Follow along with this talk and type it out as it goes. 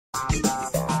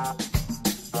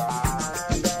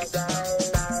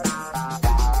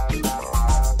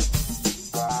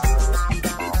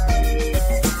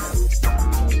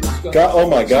God, oh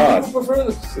my God! Some people prefer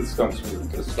the skunk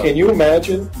skunk. Can you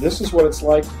imagine? This is what it's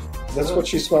like. That's what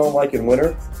she's smelling like in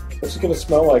winter. What's it going to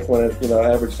smell like when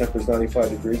average temperature is 95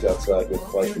 degrees outside with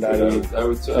like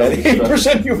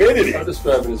 98% humidity? I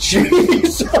describe it as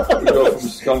Jesus. You go from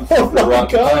skunk to Oh my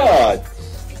rotten God!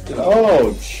 Oh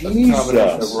A Jesus!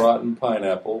 combination of rotten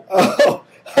pineapple. Oh,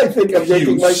 I think I'm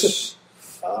making myself.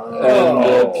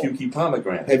 And pukey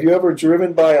pomegranate. Have you ever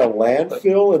driven by a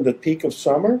landfill in the peak of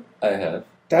summer? I have.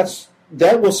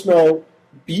 That will smell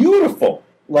beautiful,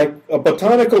 like a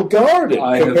botanical garden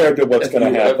compared to what's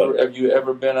going to happen. Have you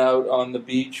ever been out on the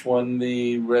beach when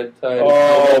the red tide?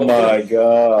 Oh my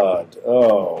God!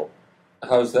 Oh,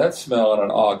 how's that smell on an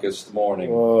August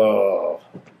morning? Oh,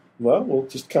 well, we'll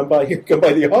just come by here, come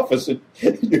by the office, and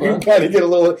you can kind of get a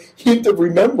little hint of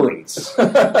remembrance.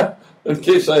 In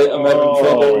case I'm having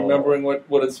trouble remembering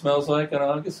what it smells like on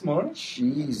August morning.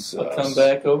 Jesus. I'll come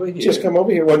back over here. Just come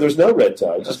over here when there's no red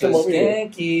tide. Just come over here.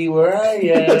 Skanky, where are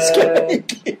you?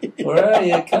 Skanky. Where are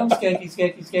you? Come, Skanky,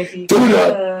 Skanky, Skanky. Do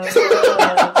that.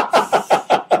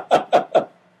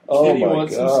 Oh, Kitty my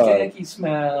wants God. some skanky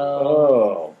smell.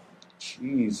 Oh,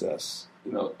 Jesus.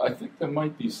 I think there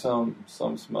might be some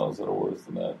smells that are worse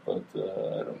than that, but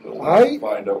I don't really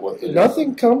find out what they are.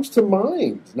 Nothing comes to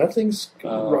mind. Nothing's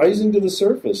rising to the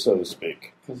surface, so to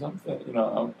speak. Because I'm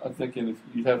thinking if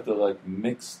you'd have to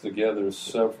mix together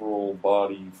several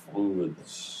body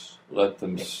fluids, let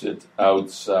them sit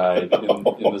outside in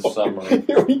the summer.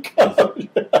 Here we go.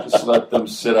 Just let them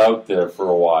sit out there for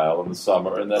a while in the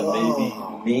summer, and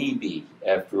then maybe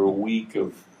after a week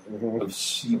of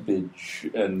seepage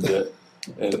and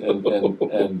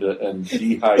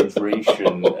dehydration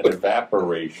and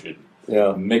evaporation,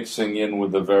 mixing in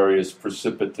with the various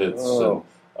precipitates and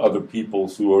other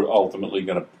peoples who are ultimately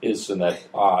going to piss in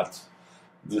that pot.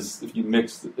 If you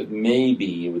mixed it,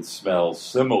 maybe it would smell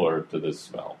similar to this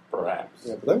smell, perhaps.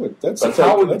 Yeah, but that's a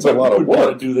lot of work.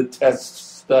 Want to do the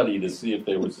test study to see if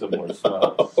they were similar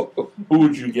smells. Who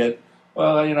would you get?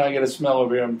 Well, I get a smell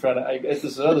over here. I get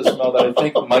this other smell that I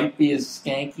think might be as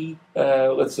skanky.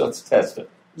 Let's test it.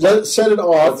 Let's set it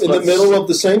off in the middle of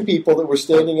the same people that were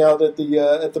standing out at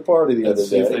the party the other day.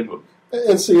 See if they move.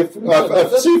 And see if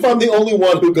I'm the only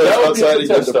one who goes outside and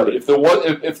gets study.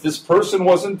 If this person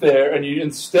wasn't there and you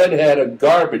instead had a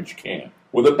garbage can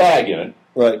with a bag in it,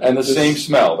 right, and the same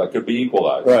smell that could be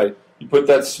equalized, right, you put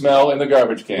that smell in the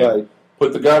garbage can, right,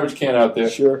 put the garbage can out there,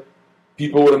 sure.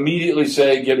 People would immediately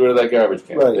say, "Get rid of that garbage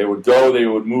can." Right. They would go. They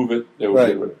would move it. They would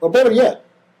get rid of it. Or better yet,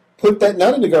 put that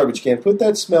not in the garbage can. Put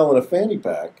that smell in a fanny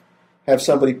pack. Have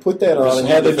somebody put that on and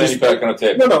have the fanny pack on a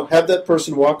table. No. Have that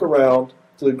person walk around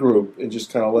to the group and just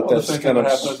kind of let that kind of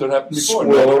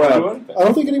swirl around. I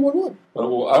don't think anyone would.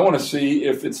 Well, I want to see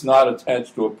if it's not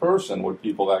attached to a person, would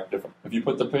people act different? If you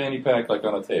put the fanny pack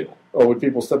on a table, or would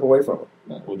people step away from it?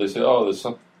 Would they say, "Oh, there's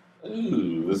something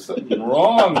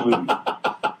wrong with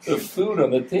the food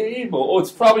on the table. Oh,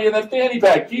 it's probably in that fanny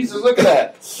pack. Jesus, look at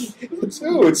that.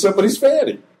 It's somebody's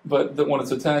fanny." But when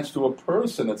it's attached to a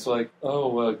person, it's like,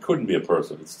 it couldn't be a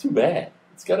person. It's too bad.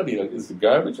 It's got to be is the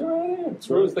garbage around here?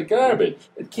 Where's the garbage?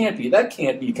 It can't be. That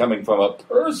can't be coming from a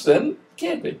person. It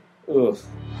can't be. Ugh.